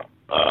beat Trump.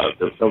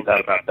 There's no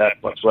doubt about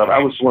that whatsoever. I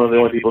was one of the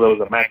only people that was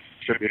a max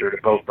contributor to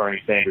both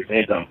Bernie Sanders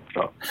and Donald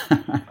Trump.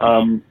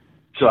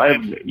 So I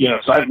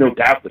have no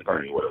doubt that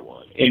Bernie would have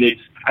won. And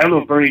I don't know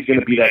if Bernie's going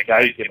to be that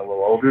guy. He's getting a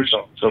little older,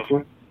 so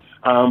forth.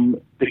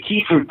 The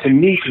key to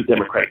me for the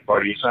Democratic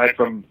Party, aside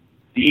from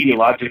the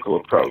ideological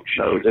approach,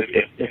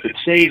 if it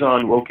stays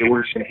on, okay,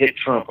 we're just going to hit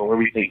Trump or where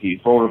we think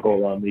he's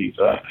vulnerable on these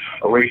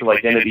racial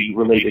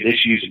identity-related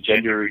issues and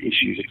gender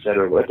issues, et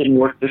cetera. Well, that didn't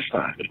work this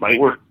time. It might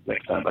work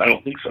next time, but I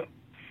don't think so.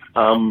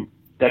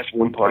 That's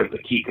one part of the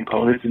key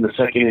components. And the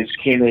second is,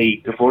 can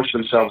they divorce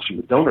themselves from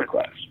the donor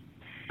class?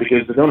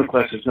 Because the donor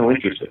class has no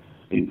interest in it.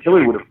 I mean,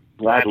 Hillary would have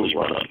gladly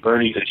run on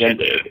Bernie's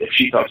agenda if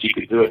she thought she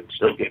could do it and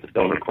still get the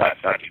donor class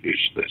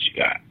contributions that she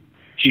got.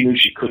 She knew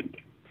she couldn't.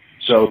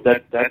 So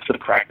that's the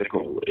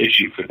practical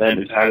issue for them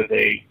is how does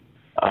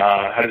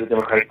the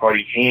Democratic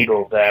Party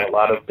handle that a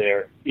lot of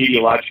their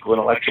ideological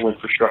intellectual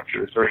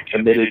infrastructure is very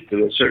committed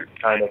to a certain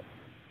kind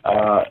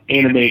of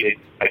animated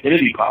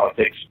identity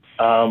politics.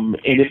 And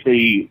if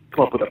they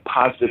come up with a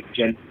positive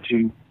agenda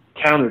to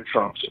counter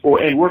Trump's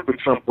and work with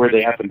Trump where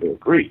they happen to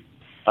agree,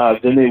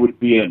 then they would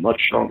be in a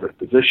much stronger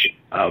position.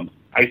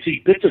 I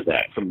see bits of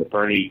that from the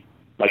Bernie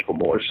Michael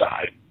Moore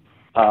side,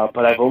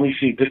 but I've only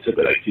seen bits of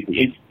it. I see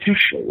the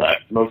institutional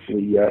left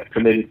mostly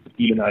committed to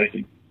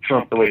demonizing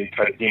Trump the way they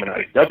try to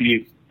demonize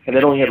W, and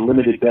that only had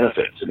limited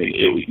benefits. I mean,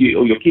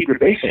 you'll keep your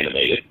base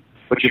animated,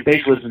 but your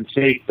base lives in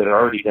states that are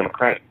already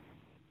Democratic.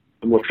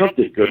 And what Trump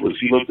did good was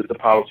he looked at the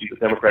policies the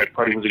Democratic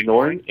Party was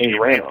ignoring, and he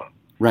ran on.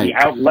 Right. He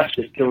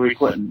out-lefted Hillary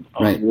Clinton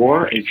on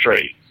war and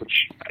trade,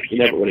 which you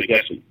never would have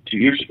guessed 2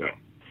 years ago.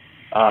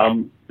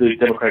 The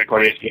Democratic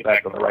Party has to get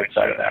back on the right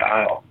side of that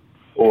aisle,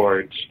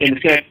 and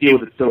it's going to deal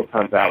with its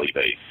Silicon Valley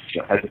base.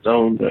 It has its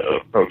own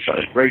approach on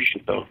immigration,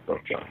 its own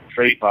approach on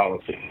trade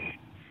policy.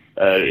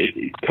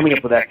 Coming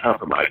up with that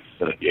compromise is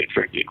going to be a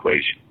tricky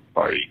equation,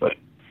 party, but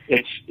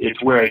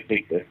it's where I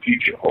think the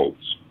future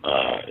holds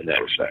in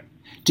that respect.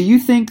 Do you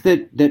think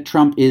that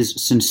Trump is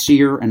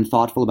sincere and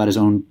thoughtful about his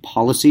own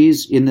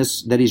policies in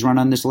this that he's run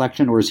on this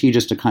election, or is he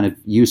just a kind of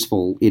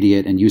useful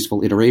idiot and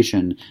useful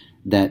iteration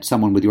that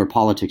someone with your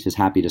politics is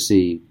happy to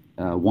see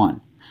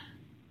won?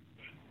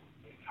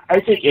 I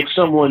think if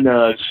someone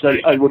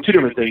studied, two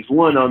different things.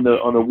 One on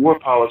the war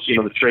policy and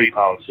on the trade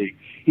policy,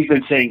 he's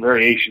been saying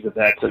variations of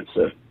that since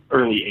the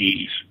early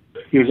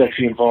 '80s. He was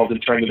actually involved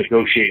in trying to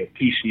negotiate a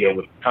peace deal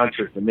with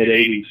Contra in the mid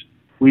 '80s.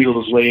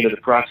 Weaseled his way into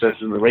the process,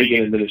 and the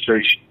Reagan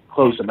administration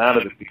closed him out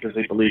of it because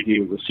they believed he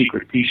was a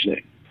secret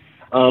peacenik.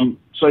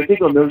 So I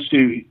think on those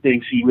two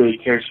things, he really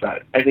cares about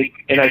it. I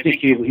think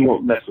he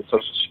won't mess with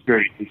Social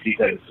Security because he sees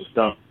that as just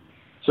dumb.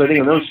 So I think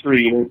on those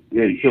three,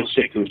 he'll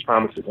stick to his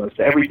promises. As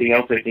to everything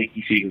else, I think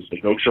he sees as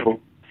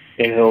negotiable.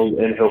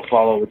 and he'll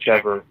follow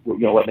whichever,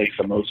 what makes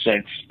the most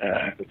sense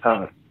at the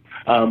time.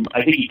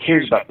 I think he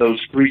cares about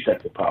those three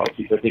sets of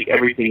policies. I think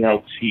everything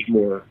else he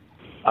sees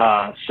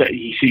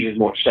as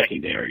more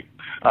secondary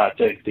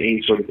to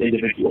any sort of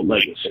individual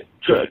legacy.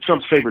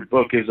 Trump's favorite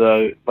book is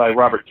by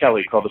Robert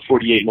Kelly called The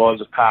 48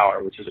 Laws of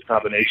Power, which is a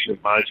combination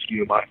of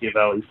Montesquieu,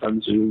 Machiavelli,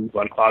 Sun Tzu,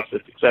 von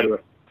Clausewitz, etc.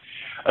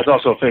 It's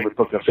also a favorite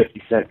book of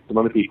 50 Cent, some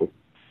other people.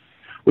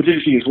 What's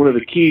interesting is one of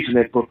the keys in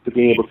that book to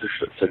being able to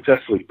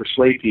successfully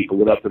persuade people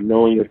without them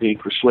knowing they're being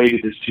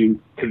persuaded is to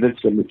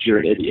convince them that you're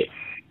an idiot.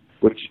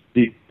 Which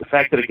the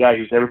fact that a guy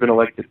who's never been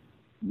elected,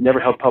 never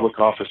held public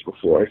office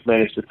before, has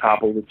managed to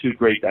topple the two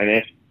great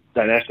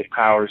dynastic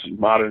powers in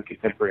modern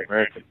contemporary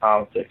American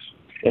politics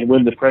and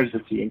win the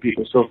presidency, and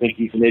people still think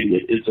he's an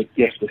idiot, is a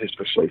gift to his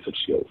persuasive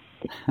skills.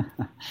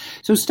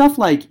 So stuff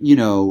like, the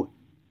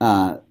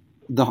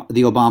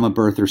Obama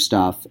birther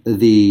stuff,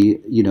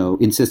 the,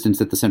 insistence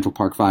that the Central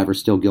Park Five are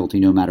still guilty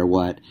no matter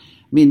what.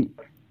 I mean,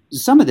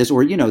 some of this,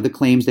 or, the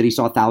claims that he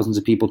saw thousands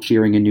of people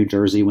cheering in New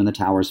Jersey when the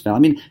towers fell. I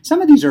mean, some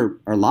of these are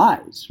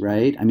lies,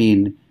 right? I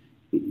mean,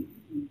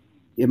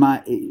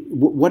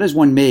 what does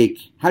one make?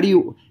 How do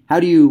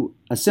you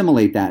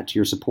assimilate that to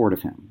your support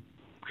of him?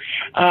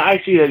 I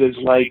see that as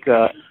like,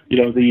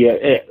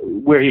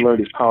 where he learned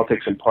his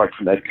politics in part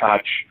from Ed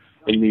Koch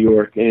in New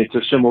York. And it's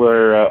a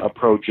similar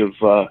approach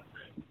of,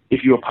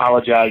 if you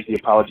apologize, the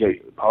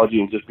apology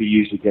will just be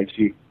used against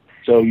you.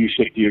 So you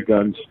stick to your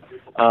guns.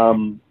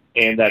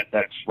 And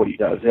that's what he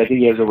does. I think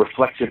he has a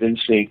reflexive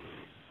instinct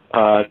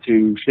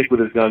to stick with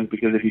his guns,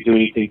 because if you do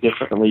anything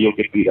differently, you'll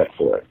get beat up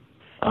for it.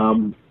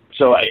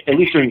 So at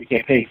least during the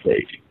campaign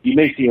stage, you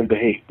may see him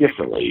behave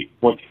differently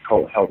once he's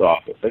held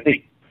office. I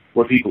think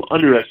what people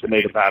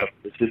underestimate about him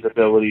is his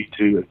ability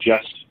to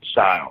adjust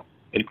style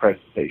in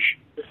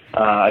presentation.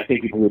 I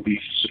think people will be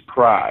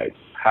surprised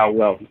how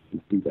well he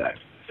can do that.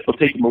 It'll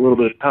take him a little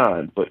bit of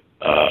time, but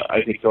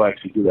I think he'll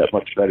actually do that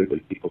much better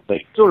than people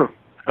think.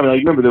 I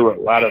remember there were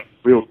a lot of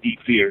real deep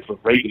fears when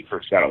Reagan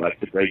first got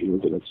elected. Reagan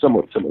was in a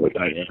somewhat similar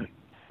dynamic.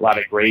 A lot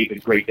of grave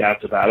and great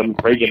doubts about him.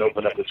 Reagan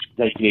opened up his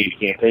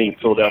 1980 campaign in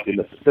Philadelphia,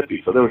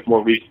 Mississippi, so there was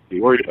more reason to be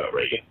worried about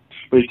Reagan.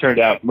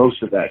 But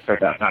most of that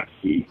turned out not to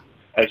be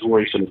as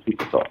worrisome as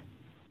people thought.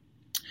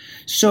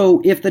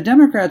 So if the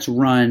Democrats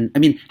run,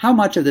 how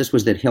much of this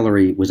was that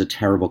Hillary was a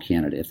terrible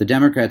candidate? If the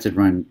Democrats had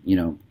run,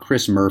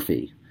 Chris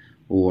Murphy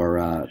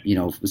or,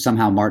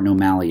 somehow Martin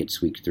O'Malley had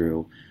squeaked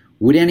through,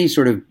 would any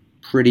sort of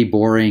pretty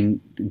boring,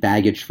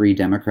 baggage-free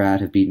Democrat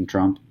have beaten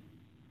Trump?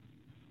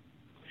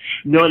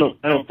 No,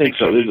 I don't think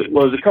so. There's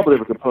a couple of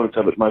different components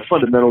of it. My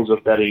fundamentals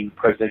of betting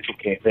presidential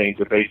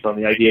campaigns are based on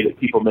the idea that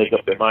people make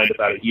up their mind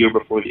about a year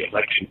before the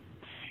election,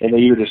 and they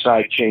either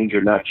decide change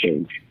or not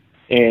change.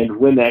 And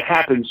when that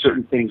happens,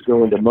 certain things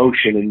go into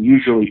motion, and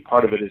usually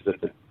part of it is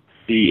that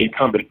the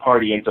incumbent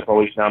party ends up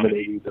always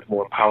nominating the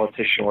more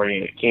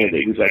politician-oriented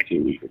candidate who's actually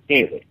a weaker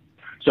candidate.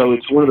 So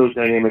it's one of those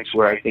dynamics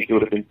where I think it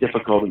would have been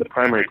difficult in the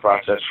primary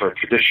process for a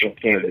traditional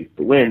candidate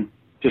to win,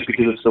 just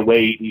because it's the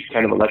way these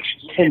kind of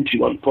elections tend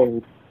to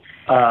unfold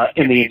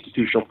in the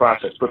institutional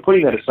process. But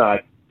putting that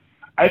aside,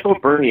 I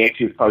thought Bernie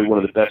actually was probably one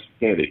of the best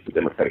candidates the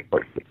Democratic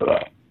Party could put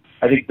up.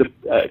 I think the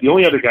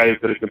only other guy who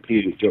could have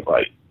competed is Joe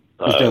Biden.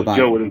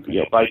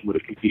 Biden would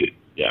have competed.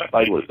 Yeah,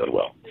 Biden would have done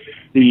well.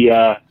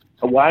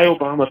 Why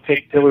Obama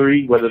picked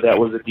Hillary, whether that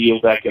was a deal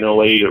back in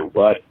 2008 or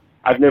what,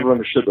 I've never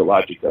understood the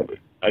logic of it.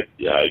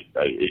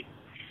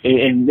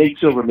 And Nate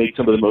Silver made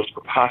some of the most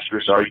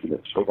preposterous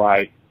arguments for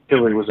why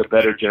Hillary was a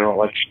better general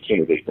election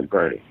candidate than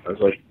Bernie. I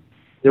was like,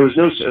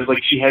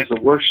 she has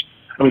the worst.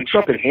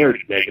 Trump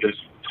inherited negatives,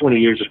 20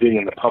 years of being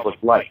in the public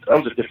light.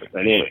 That was a different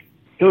dynamic.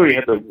 Hillary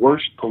had the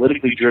worst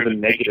politically driven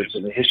negatives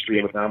in the history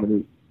of a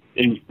nominee,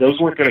 and those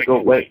weren't going to go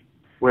away.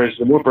 Whereas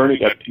the more Bernie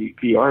got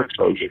PR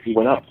exposure, he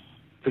went up,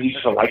 because he's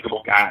just a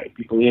likable guy.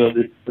 People,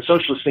 the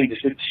socialist thing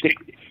just didn't stick.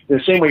 In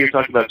the same way you're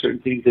talking about certain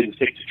things didn't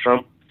stick to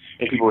Trump,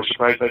 and people were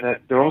surprised by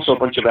that, there are also a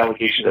bunch of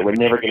allegations that were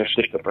never going to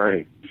stick to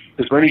Bernie.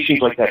 Because Bernie seems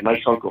like that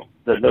nice uncle.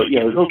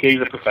 Okay,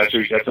 he's a professor,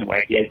 he's got some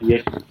wacky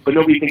ideas, but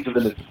nobody thinks of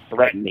him as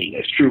threatening,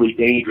 as truly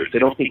dangerous. They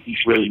don't think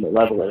he's really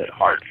malevolent at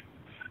heart.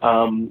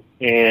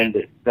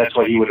 And that's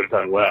why he would have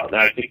done well. Now,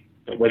 I think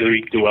whether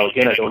he could do well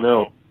again, I don't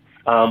know.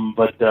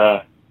 But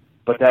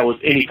that was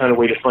any kind of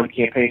way to fund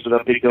campaigns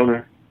without big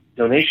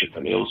donations.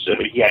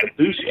 He had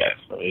enthusiasm.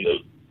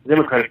 The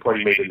Democratic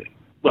Party made it.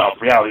 Well,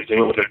 the reality is they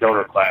went with their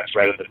donor class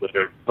rather than with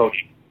their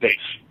voting base.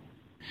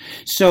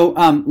 So,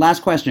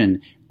 last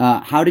question.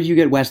 How did you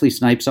get Wesley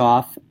Snipes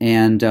off?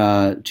 And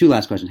two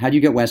last questions. How did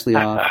you get Wesley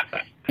off?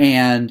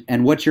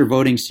 And what's your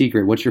voting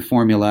secret? What's your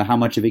formula? How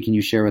much of it can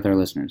you share with our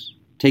listeners?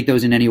 Take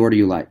those in any order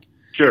you like.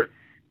 Sure.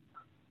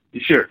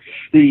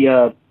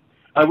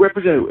 I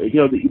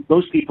represent,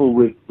 most people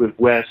with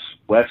Wes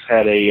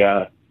had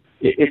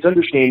it's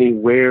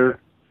understanding where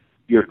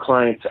your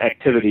client's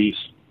activities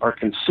are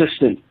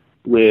consistent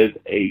with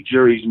a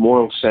jury's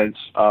moral sense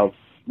of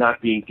not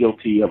being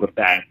guilty of a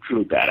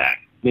truly bad act.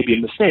 Maybe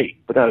a mistake,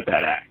 but not a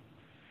bad act.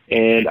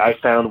 And I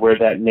found where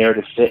that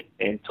narrative fit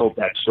and told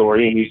that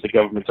story and used the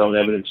government's own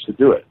evidence to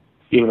do it.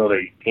 even though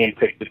they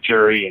handpicked the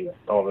jury and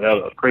all the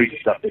other crazy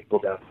stuff they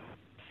pulled out.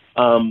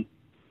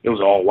 It was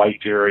an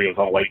all-white jury. It was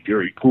an all-white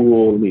jury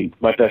pool. I mean,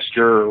 my best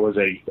juror was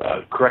a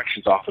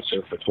corrections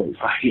officer for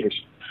 25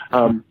 years.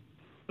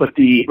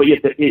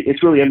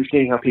 It's really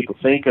understanding how people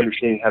think,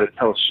 understanding how to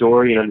tell a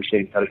story, and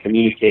understanding how to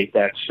communicate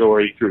that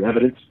story through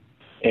evidence,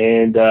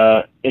 and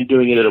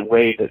doing it in a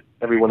way that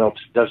everyone else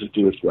doesn't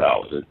do as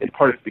well. And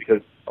part of it's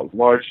because a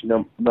large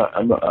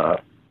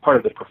part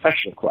of the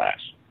professional class,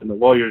 and the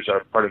lawyers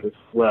are part of it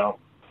as well,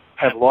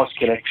 have lost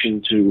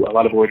connection to a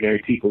lot of ordinary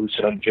people who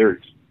sit on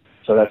juries.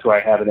 So that's why I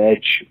have an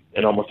edge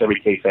in almost every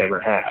case I ever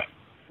have.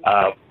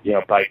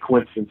 By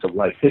coincidence of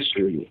life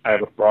history, I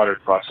have a broader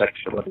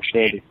cross-section of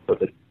understanding so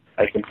that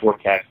I can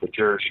forecast the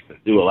jurors can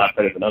do a lot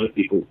better than other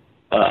people,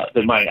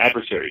 than my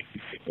adversaries.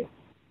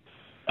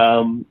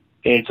 And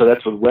so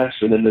that's with Wes.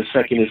 And then the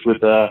second is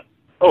with there's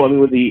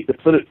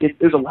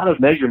a lot of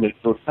measurements,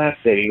 so it's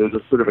fascinating. There's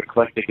a sort of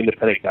eclectic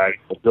independent guy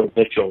called Bill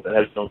Mitchell that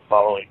has no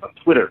following on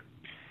Twitter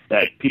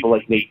that people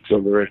like Nate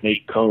Silver and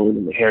Nate Cohn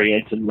and Harry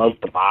Ensign love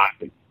to mock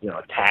and,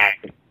 attack,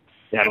 and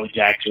Natalie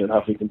Jackson and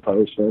Huffington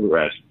Post and all the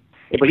rest.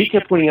 But he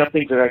kept pointing out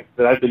things that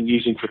I've been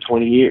using for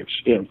 20 years.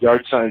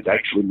 Yard signs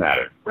actually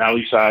matter.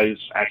 Rally size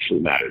actually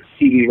matters.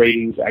 TV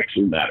ratings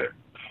actually matter.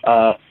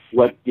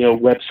 What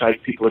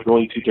websites people are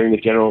going to during the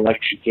general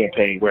election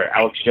campaign where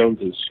Alex Jones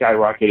is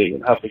skyrocketing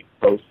and Huffington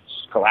Post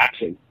is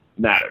collapsing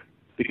matter.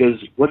 Because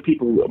what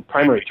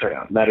primary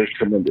turnout matters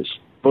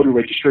tremendously. Voter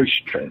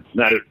registration trends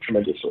matter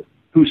tremendously.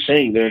 Who's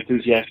saying they're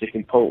enthusiastic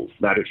in polls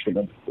matters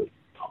tremendously.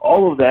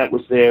 All of that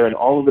was there, and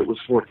all of it was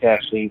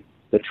forecasting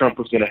that Trump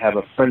was going to have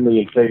a friendly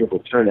and favorable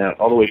turnout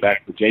all the way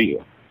back to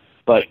January.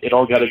 But it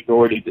all got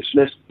ignored and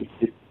dismissed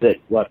that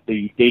what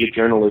the data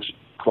journalist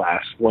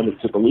class wanted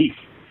to believe.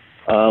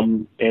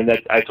 And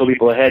that I told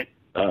people ahead,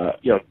 about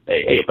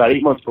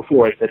 8 months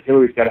before, I said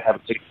Hillary's got to have a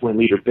 6-point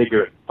lead or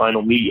bigger at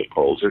final media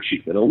polls or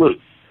she's going to lose.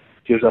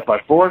 She was up by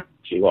 4,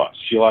 she lost.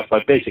 She lost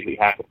by basically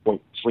half a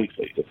point swing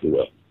state, if you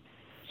will.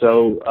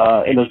 So,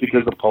 and it was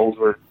because the polls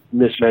were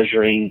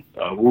mismeasuring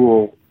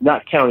rural,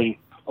 not counting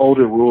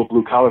older rural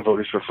blue-collar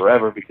voters for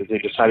forever because they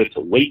decided to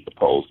weight the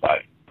polls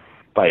by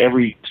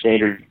every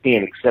standard you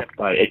can except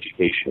by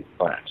education and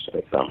class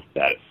and economic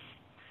status.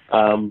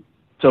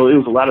 So it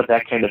was a lot of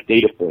that kind of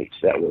data points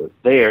that were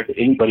there that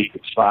anybody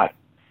could spot.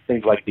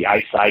 Things like the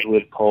I Side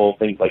With poll,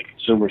 things like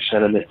consumer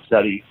sentiment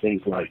studies,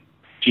 things like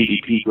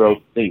GDP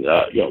growth,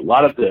 a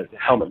lot of the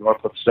Helmut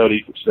Northrup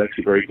studies, which is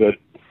actually very good.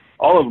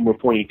 All of them were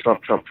pointing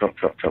Trump.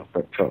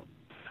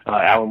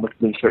 Alan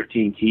Lichtman's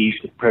 13 keys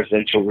to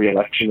presidential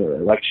re-election or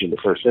election in the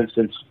first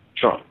instance,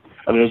 Trump.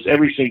 I mean, it was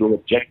every single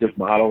objective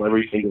model,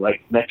 every single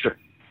metric,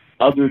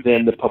 other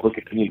than the public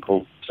opinion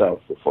polls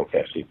themselves were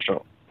forecasting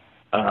Trump.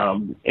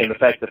 And the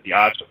fact that the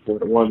odds were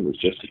 4-1 was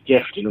just a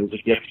gift, and it was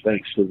a gift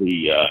thanks to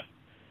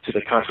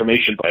the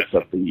confirmation bias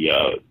of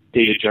the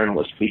data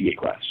journalist media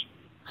class.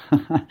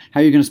 How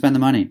are you going to spend the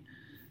money?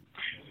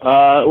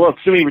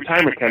 It's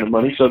semi-retirement kind of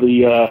money, so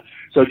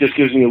it just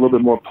gives me a little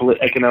bit more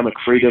economic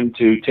freedom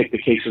to take the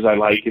cases I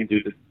like and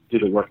do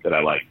the work that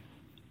I like.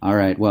 All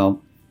right.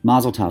 Well,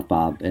 mazel tov,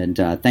 Bob, and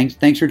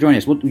thanks for joining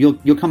us.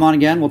 You'll come on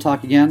again. We'll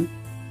talk again.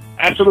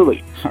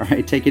 Absolutely. All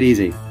right. Take it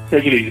easy.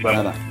 Take it easy.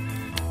 Bye. Bye.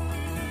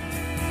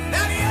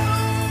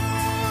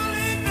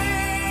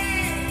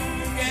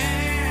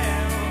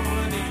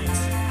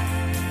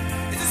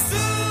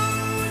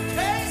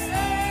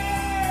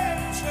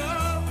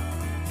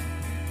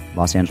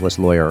 Los Angeles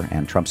lawyer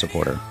and Trump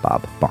supporter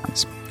Bob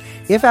Barnes.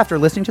 If after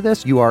listening to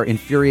this, you are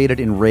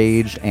infuriated,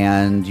 enraged,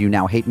 and you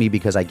now hate me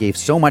because I gave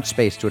so much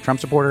space to a Trump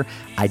supporter,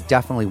 I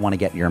definitely want to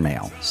get your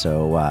mail.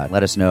 So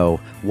let us know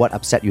what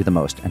upset you the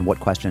most and what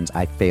questions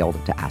I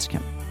failed to ask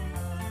him.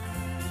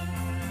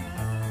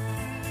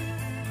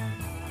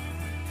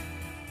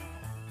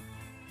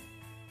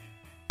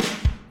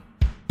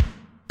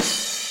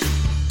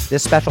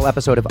 This special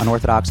episode of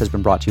Unorthodox has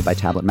been brought to you by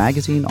Tablet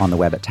Magazine on the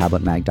web at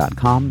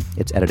tabletmag.com.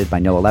 It's edited by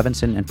Noah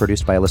Levinson and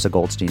produced by Alyssa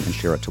Goldstein and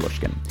Shira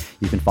Tolushkin.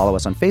 You can follow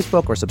us on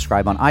Facebook or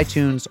subscribe on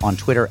iTunes, on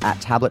Twitter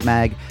at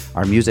tabletmag.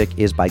 Our music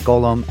is by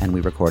Golem, and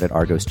we record at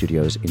Argo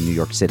Studios in New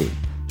York City.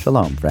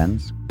 Shalom,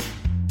 friends.